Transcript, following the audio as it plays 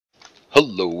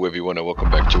Hello everyone and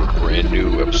welcome back to a brand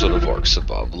new episode of Ark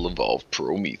Survival Evolved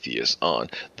Prometheus on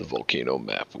the Volcano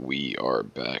map. We are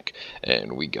back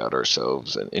and we got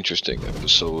ourselves an interesting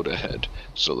episode ahead,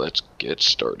 so let's get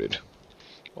started.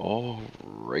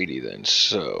 Alrighty then,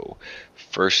 so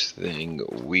first thing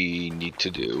we need to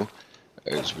do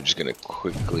is we're just going to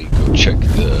quickly go check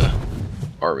the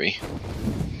army.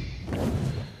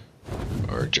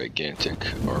 Our gigantic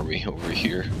army over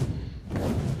here.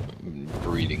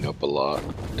 Breeding up a lot.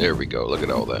 There we go, look at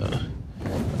all that.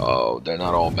 Oh, they're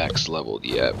not all max leveled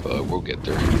yet, but we'll get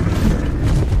there.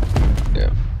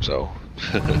 Yeah, so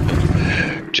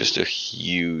just a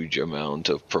huge amount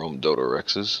of Prome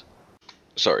DodoWyvern.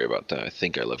 Sorry about that, I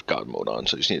think I left God mode on,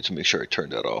 so I just needed to make sure I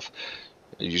turned that off.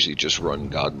 I usually just run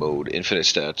God mode, infinite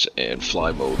stats, and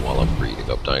fly mode while I'm breeding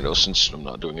up dinos, since I'm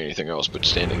not doing anything else but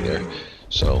standing there.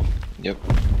 So, yep.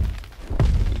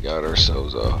 Got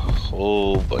ourselves a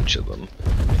whole bunch of them.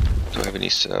 Do I have any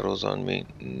saddles on me?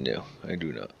 No, I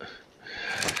do not.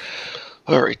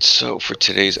 Alright, so for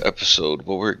today's episode,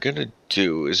 what we're gonna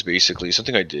do is basically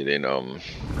something I did in,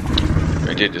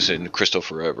 I did this in Crystal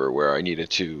Forever, where I needed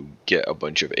to get a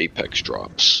bunch of apex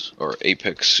drops, or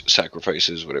apex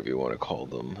sacrifices, whatever you want to call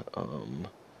them,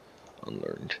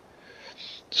 unlearned.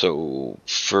 So,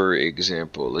 for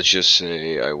example, let's just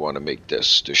say I want to make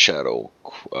this the shadow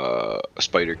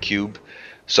spider cube.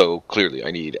 So clearly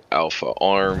I need alpha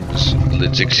arms,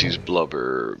 Lidzixi's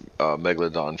blubber,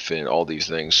 megalodon fin, all these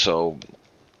things. So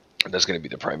that's going to be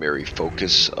the primary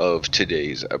focus of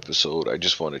today's episode. I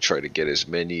just want to try to get as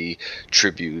many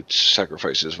tributes,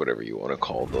 sacrifices, whatever you want to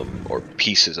call them, or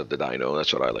pieces of the dino,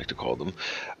 that's what I like to call them,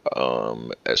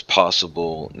 as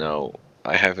possible. Now,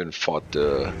 I haven't fought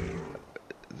the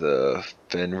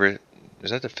Fenrir, is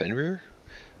that the Fenrir?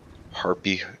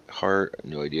 Harpy Heart,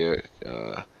 no idea.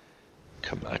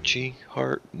 Kamachi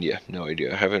Heart, yeah, no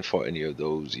idea. I haven't fought any of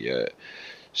those yet.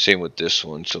 Same with this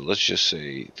one, so let's just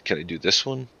say, can I do this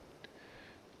one?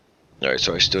 Alright,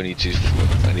 so I still need to,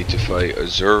 fight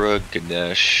Azura,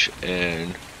 Ganesh,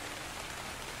 and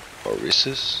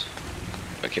Orisis?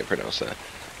 I can't pronounce that.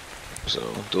 So,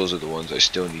 those are the ones I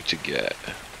still need to get,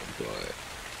 but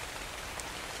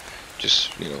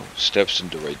just, you know, steps in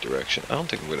the right direction. I don't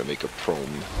think I'm going to make a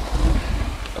Prome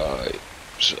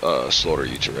slaughter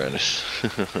you Tyrannus.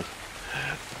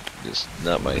 It's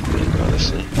not my thing,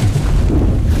 honestly. Let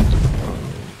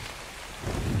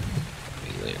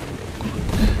me land real quick.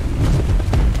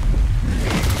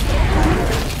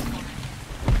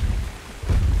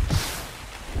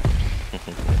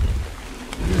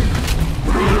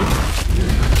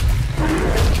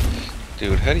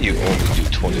 Dude, how do you only do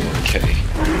 21k?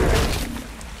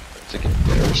 It's like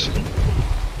embarrassing.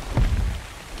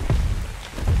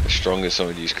 As strong as some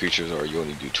of these creatures are, you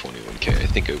only do 21k. I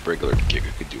think a regular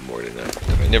Giga could do more than that.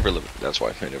 I never that's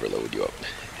why I never load you up.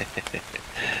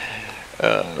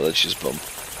 Let's just bump.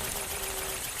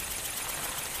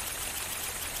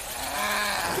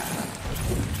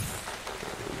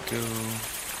 There we go.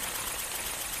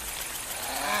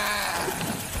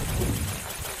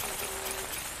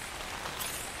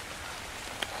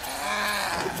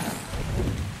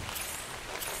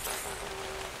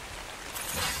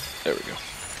 There we go.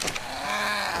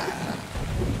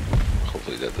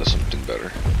 Hopefully that does something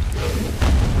better.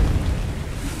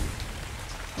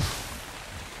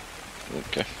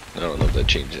 Okay. I don't know if that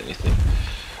changed anything.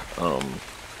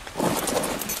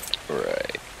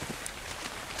 Right.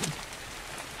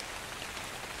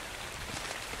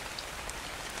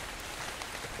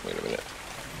 Wait a minute.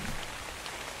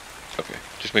 Okay,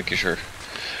 just making sure.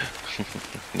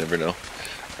 Never know.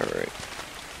 Alright.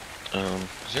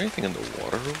 Is there anything in the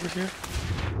water over here?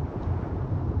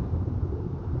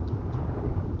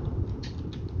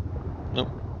 Nope.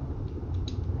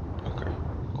 Okay,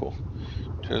 cool.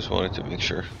 Just wanted to make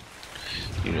sure.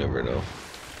 You never know.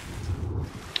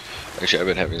 Actually, I've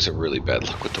been having some really bad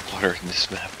luck with the water in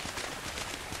this map.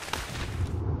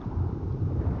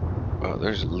 Wow,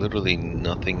 there's literally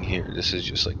nothing here. This is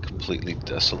just like completely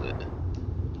desolate.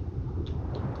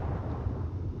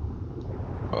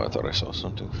 Oh, I thought I saw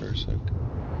something for a sec.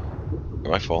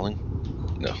 Am I falling?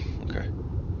 No. Okay.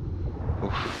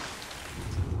 Oof.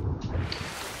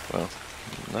 Well,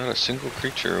 not a single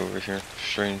creature over here.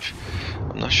 Strange.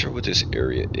 I'm not sure what this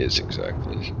area is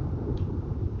exactly.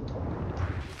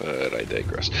 But I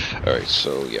digress. Alright,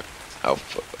 so yeah.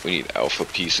 Alpha. We need alpha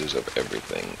pieces of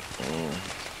everything.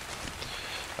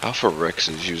 Alpha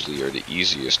Rexes usually are the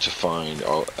easiest to find.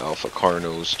 Alpha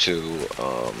Carnos too.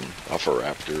 Alpha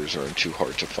Raptors aren't too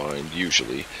hard to find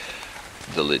usually.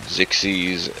 The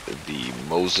Lidzixi's, the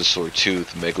Mosasaur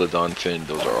Tooth, Megalodon Fin,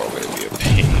 those are all going to be a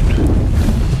pain.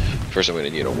 First, I'm gonna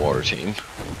need a water tame.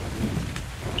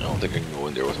 I don't think I can go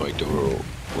in there with my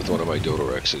with one of my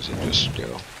DodoRexes and just, you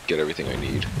know, get everything I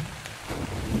need.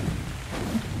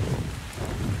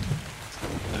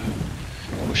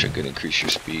 I wish I could increase your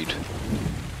speed.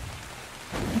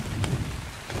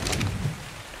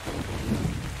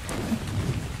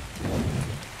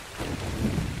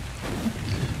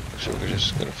 So we're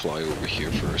just gonna fly over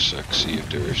here for a sec, see if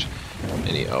there's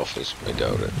any alphas. I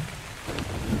doubt it.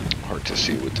 Hard to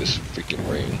see with this freaking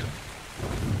rain.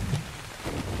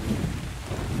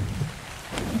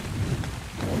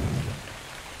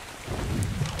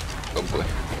 Oh boy.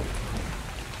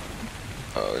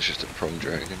 Oh, it's just a Prome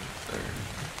dragon.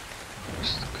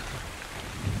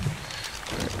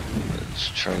 Let's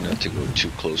try not to go too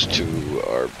close to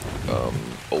our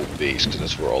old base, because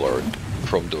that's where all our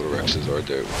Prome DodoRexes are.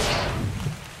 There.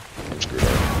 I'm screwed up.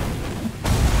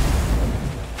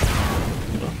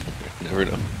 Oh, never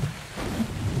know.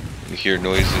 You hear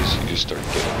noises, you just start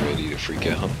getting ready to freak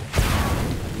out.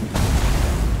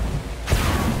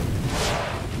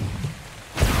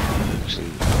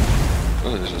 Actually,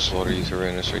 oh, there's a slaughter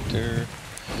Euthyrannus right there.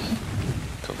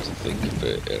 Come to think of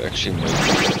it, it actually might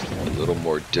be a little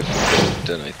more difficult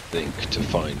than I think to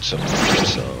find some of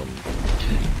these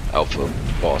alpha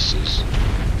bosses.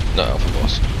 Not alpha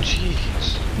bosses,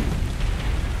 jeez.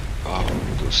 Oh,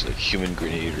 those like human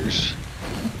grenaders.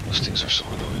 Those things are so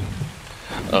annoying.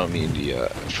 I mean,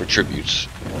 for tributes,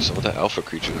 some of the alpha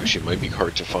creatures actually might be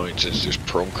hard to find since there's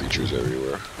Prome creatures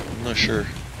everywhere. I'm not sure.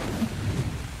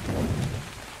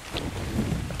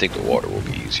 I think the water will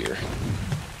be easier.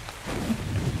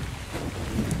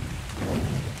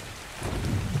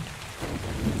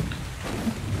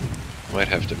 Might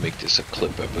have to make this a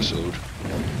clip episode,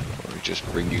 or just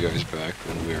bring you guys back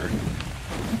when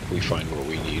we find what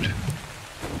we need.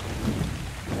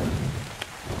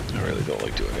 I really don't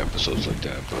like doing episodes like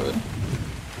that, but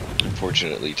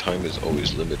unfortunately time is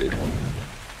always limited.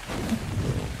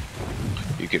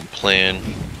 You can plan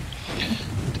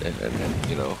and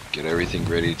you know, get everything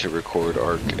ready to record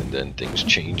Ark, and then things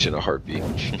change in a heartbeat.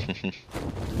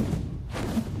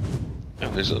 Oh,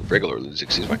 there's a regular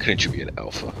Lindsixes. Why couldn't you be an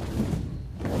alpha?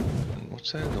 And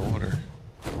what's that in the water?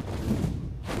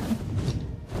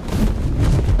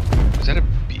 Is that a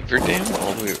beaver dam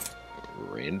all the way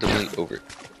randomly over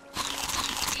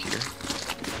here?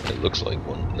 It looks like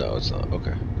one. No, it's not.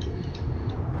 Okay.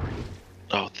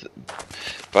 Oh,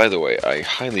 by the way, I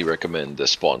highly recommend the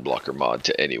spawn blocker mod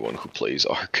to anyone who plays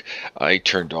Ark. I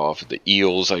turned off the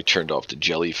eels, I turned off the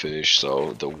jellyfish,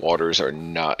 so the waters are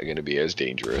not going to be as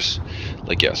dangerous.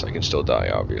 Like, yes, I can still die,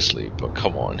 obviously, but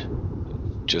come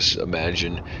on. Just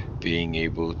imagine being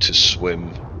able to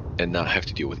swim and not have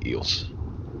to deal with eels.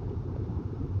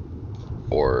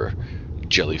 Or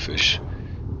jellyfish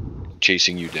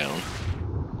chasing you down.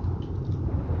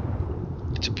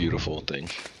 It's a beautiful thing.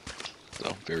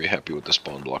 So, very happy with the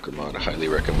spawn blocker mod. I highly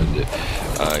recommend it.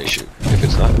 I should, if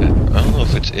it's not, I don't know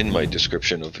if it's in my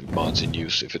description of mods in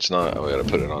use. If it's not, I gotta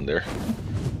put it on there.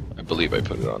 I believe I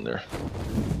put it on there.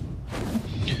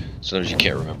 Sometimes you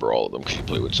can't remember all of them because you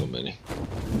play with so many.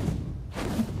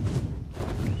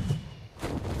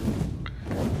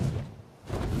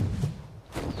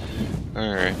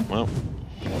 Alright, well,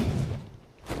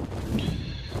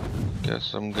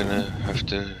 guess I'm gonna have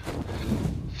to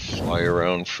fly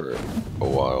around for a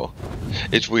while.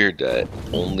 It's weird that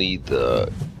only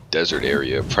the desert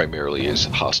area primarily is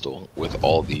hostile, with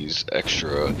all these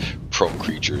extra Prome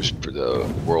creatures for the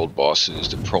world bosses,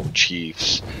 the Prome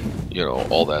chiefs, you know,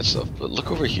 all that stuff. But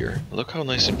look over here. Look how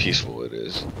nice and peaceful it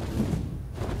is.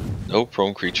 No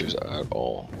Prome creatures at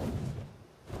all.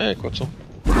 Hey, Quetzal.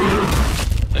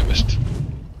 I missed.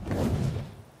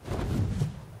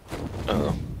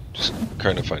 Just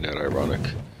kind of find that ironic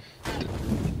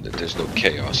that there's no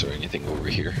chaos or anything over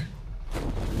here.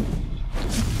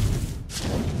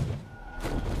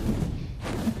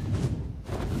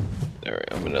 Alright,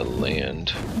 I'm gonna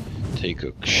land, take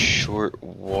a short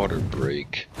water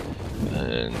break,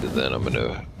 and then I'm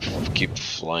gonna keep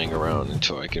flying around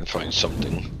until I can find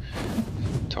something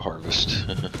to harvest.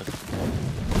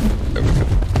 There we go.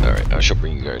 Alright, I shall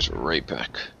bring you guys right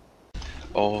back.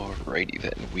 Alrighty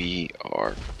then, we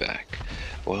are back.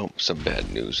 Well, some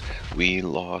bad news. We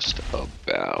lost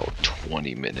about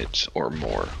 20 minutes or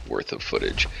more worth of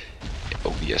footage.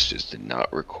 OBS just did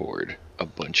not record a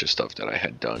bunch of stuff that I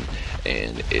had done,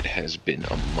 and it has been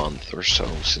a month or so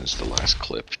since the last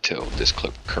clip till this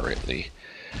clip currently.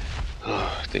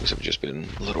 Things have just been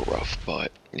a little rough,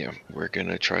 but yeah, we're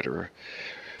gonna try to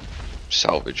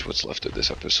salvage what's left of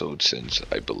this episode, since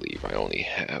I believe I only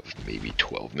have maybe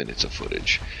 12 minutes of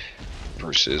footage.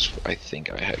 versus I think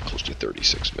I had close to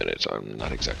 36 minutes. I'm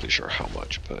not exactly sure how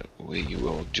much, but we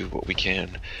will do what we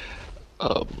can.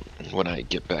 When I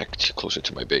get back closer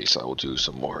to my base, I will do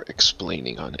some more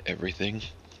explaining on everything.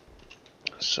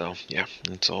 So yeah,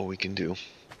 that's all we can do.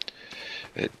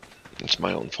 It's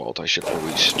my own fault. I should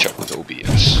always check with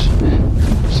OBS.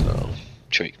 So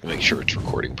make sure it's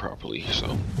recording properly.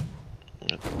 So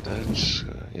that's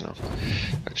you know,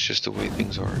 that's just the way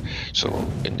things are. So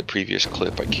in the previous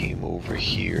clip, I came over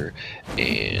here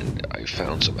and I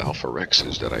found some Alpha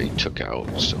Rexes that I took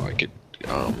out so I could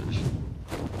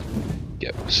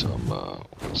get some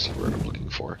what's the word I'm looking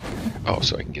for? Oh,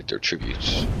 so I can get their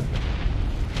tributes.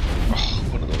 Oh,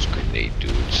 one of those grenade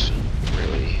dudes.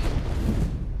 Really?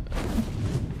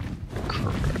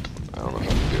 Crap. I don't know if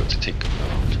I'm gonna be able to take them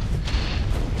out.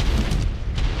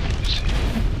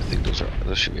 I think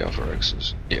those should be Alpha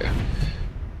Rexes. Yeah.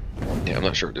 Yeah, I'm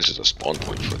not sure if this is a spawn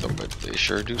point for them, but they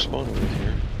sure do spawn over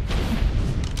here.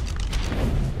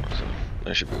 So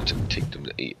I should be able to take them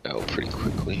out pretty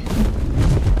quickly.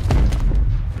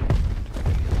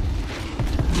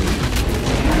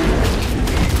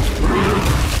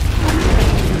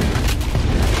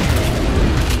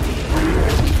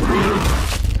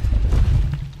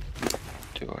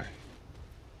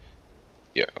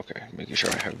 Yeah, okay, making sure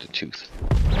I have the tooth.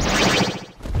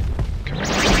 Okay.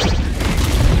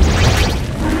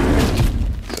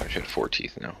 So I should have 4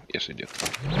 teeth now. Yes, I do.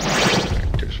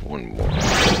 Right, there's one more. At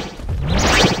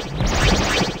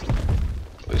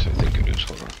least I think it is.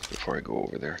 Hold on, before I go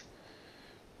over there.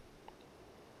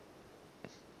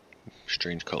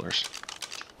 Strange colors.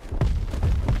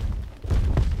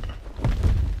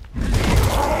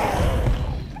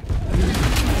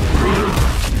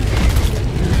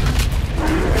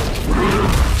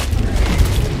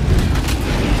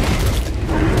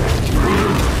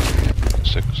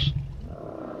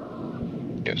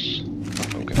 Yes.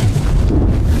 Okay.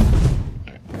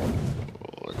 Right.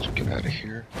 Well, let's get out of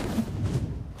here.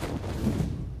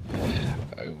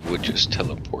 I would just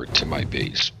teleport to my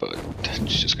base, but that's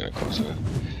just going to cause a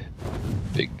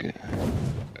big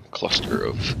cluster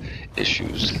of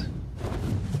issues.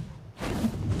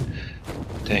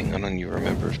 Dang, I don't even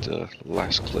remember if the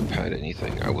last clip had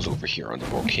anything. I was over here on the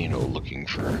volcano looking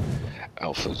for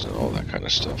alphas and all that kind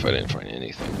of stuff. I didn't find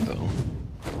anything, though.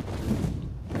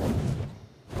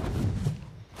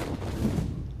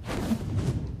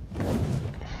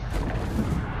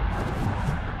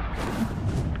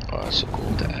 So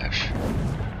gold ash.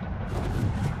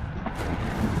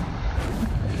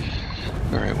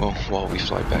 Alright, well, while we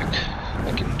fly back,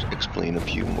 I can explain a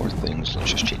few more things.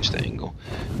 Let's just change the angle,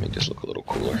 make this look a little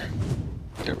cooler.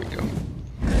 There we go.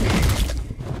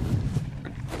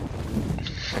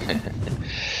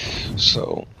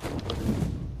 So,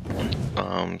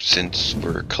 since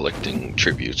we're collecting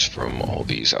tributes from all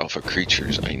these alpha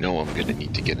creatures, I know I'm going to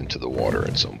need to get into the water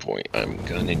at some point. I'm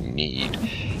going to need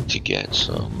to get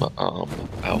some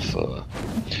alpha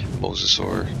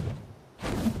mosasaur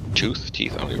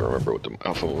teeth. I don't even remember what the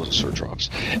alpha mosasaur drops.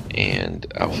 And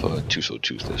alpha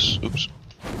tusotoothus. Oops.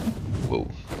 Whoa.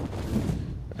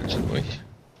 That's annoying.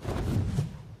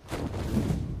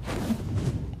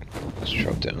 Let's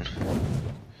drop down.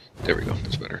 There we go,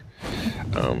 that's better.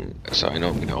 So I know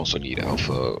I'm going to also need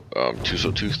alpha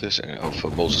tusotoothus and alpha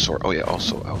mosasaur. Oh yeah,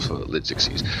 also alpha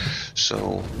lidzixies.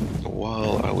 So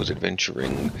while I was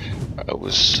adventuring, I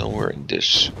was somewhere in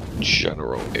this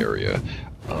general area.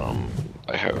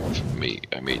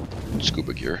 I made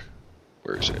scuba gear.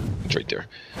 Where is it? It's right there,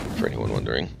 for anyone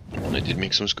wondering. I did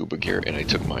make some scuba gear, and I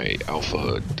took my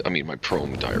my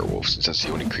Prome direwolf, since that's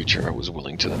the only creature I was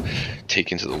willing to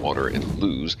take into the water and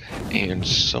lose. And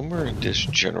somewhere in this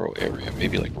general area,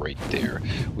 maybe like right there,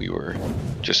 we were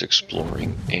just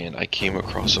exploring, and I came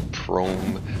across a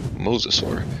Prome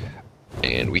mosasaur,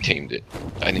 and we tamed it.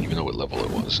 I didn't even know what level it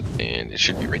was, and it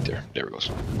should be right there. There it goes.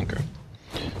 Okay.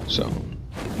 So,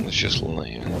 let's just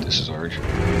land. This is our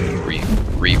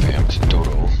revamped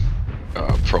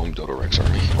Prome DodoRex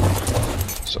army.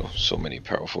 So many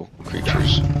powerful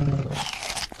creatures.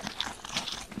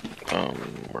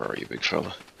 Where are you, big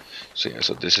fella? So yeah,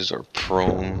 so this is our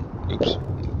Prome. Oops,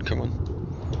 come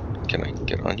on. Can I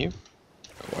get on you?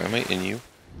 Why am I in you?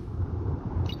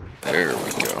 There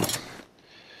we go.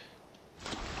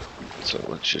 So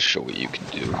let's just show what you can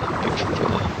do, big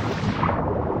fella.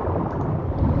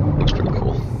 Looks pretty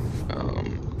cool.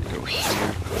 Go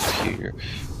here.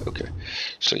 Okay.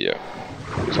 So yeah.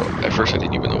 So at first I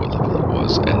didn't even know what level it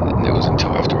was, and it was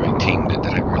until after I tamed it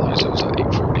that I realized it was at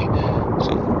 840.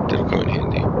 So that'll come in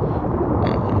handy.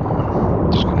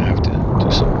 Just gonna have to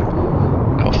do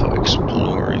some alpha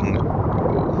exploring.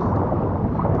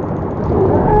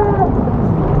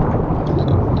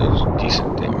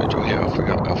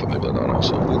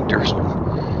 So, ooh, there's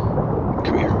one.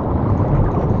 Come here.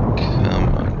 Come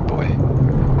on, boy.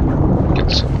 Get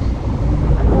some.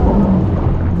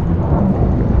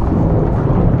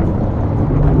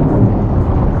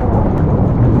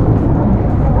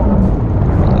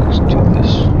 Let's do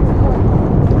this.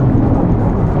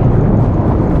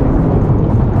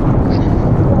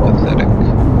 Pathetic.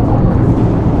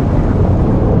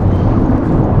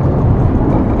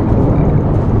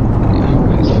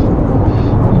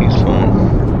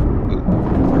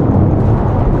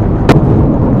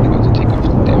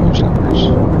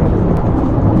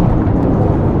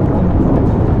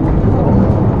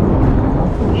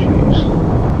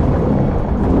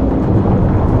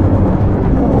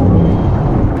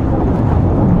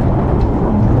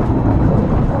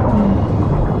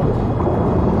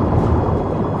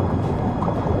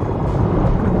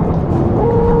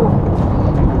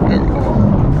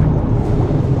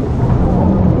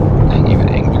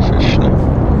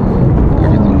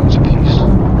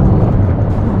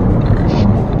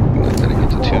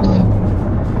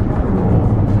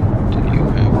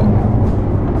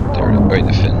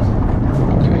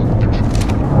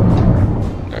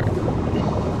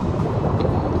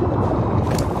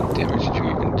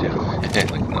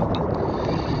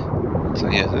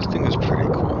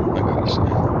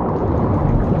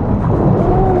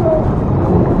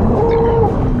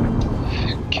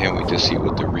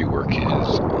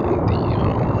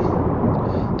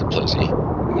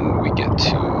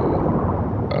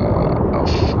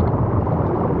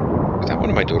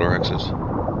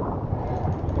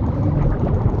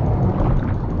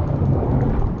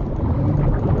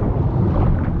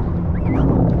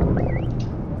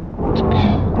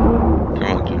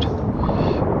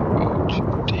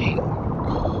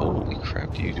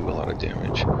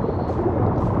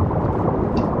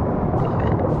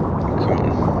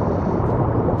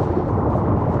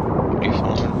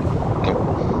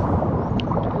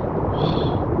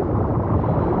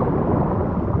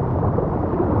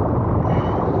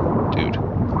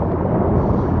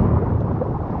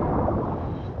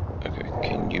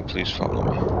 Please follow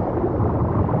me.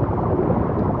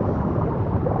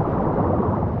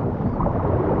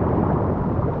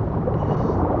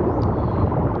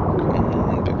 Come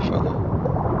on, big fella.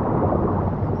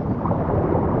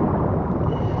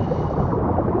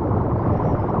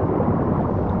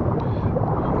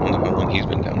 I wonder how long he's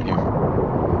been down here.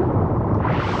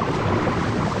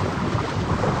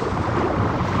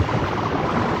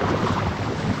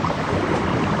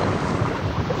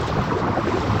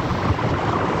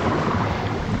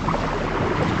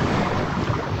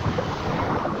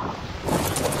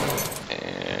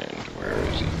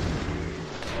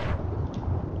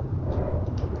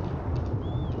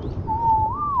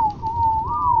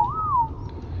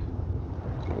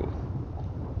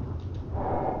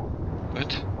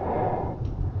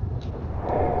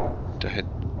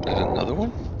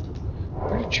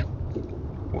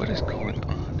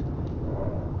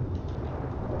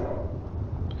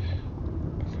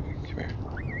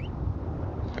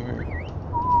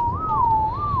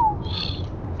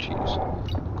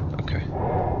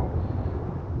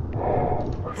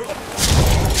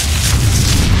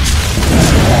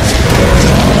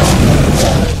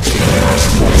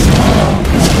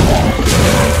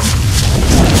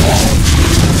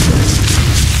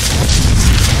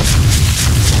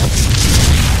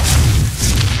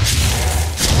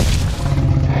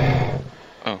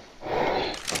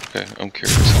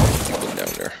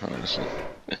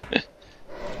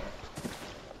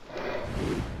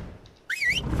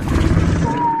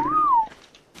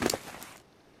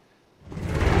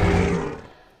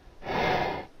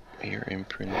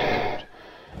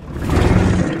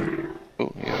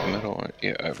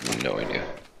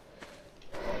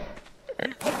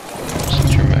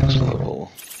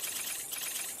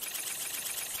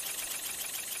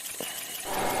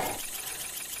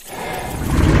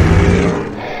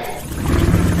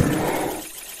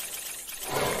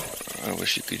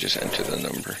 You could just enter the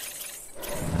number.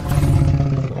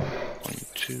 1,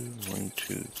 2, 1,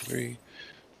 2, 3,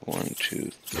 1,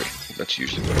 2, 3. That's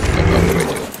usually what I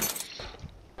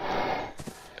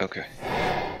do. Okay.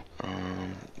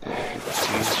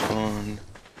 These on.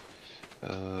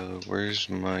 Where's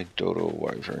my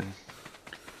DodoWyvern?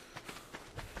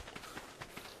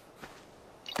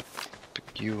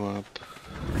 Pick you up.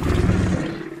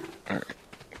 Alright.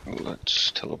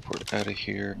 Let's teleport out of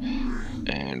here,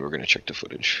 and we're gonna check the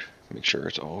footage, make sure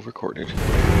it's all recorded.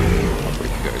 I'll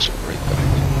bring you guys right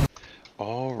back.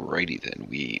 Alrighty then,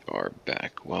 we are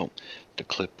back. Well, the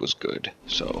clip was good,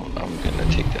 so I'm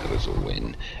gonna take that as a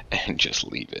win and just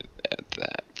leave it at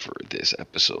that for this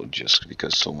episode just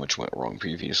because so much went wrong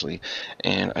previously,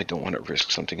 and I don't want to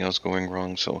risk something else going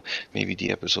wrong, so maybe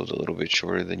the episode's a little bit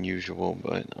shorter than usual,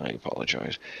 but I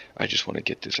apologize. I just want to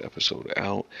get this episode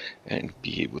out and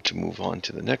be able to move on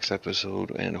to the next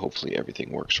episode, and hopefully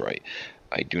everything works right.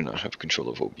 I do not have control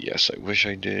of OBS. I wish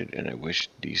I did, and I wish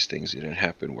these things didn't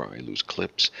happen where I lose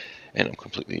clips, and I'm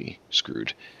completely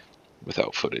screwed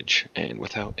without footage and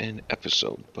without an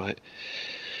episode, but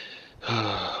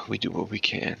we do what we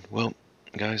can. Well,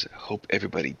 guys, I hope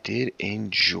everybody did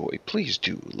enjoy. Please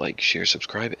do like, share,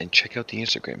 subscribe, and check out the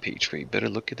Instagram page for a better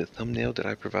look at the thumbnail that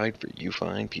I provide for you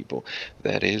fine people.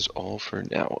 That is all for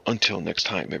now. Until next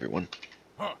time, everyone.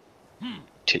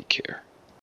 Take care.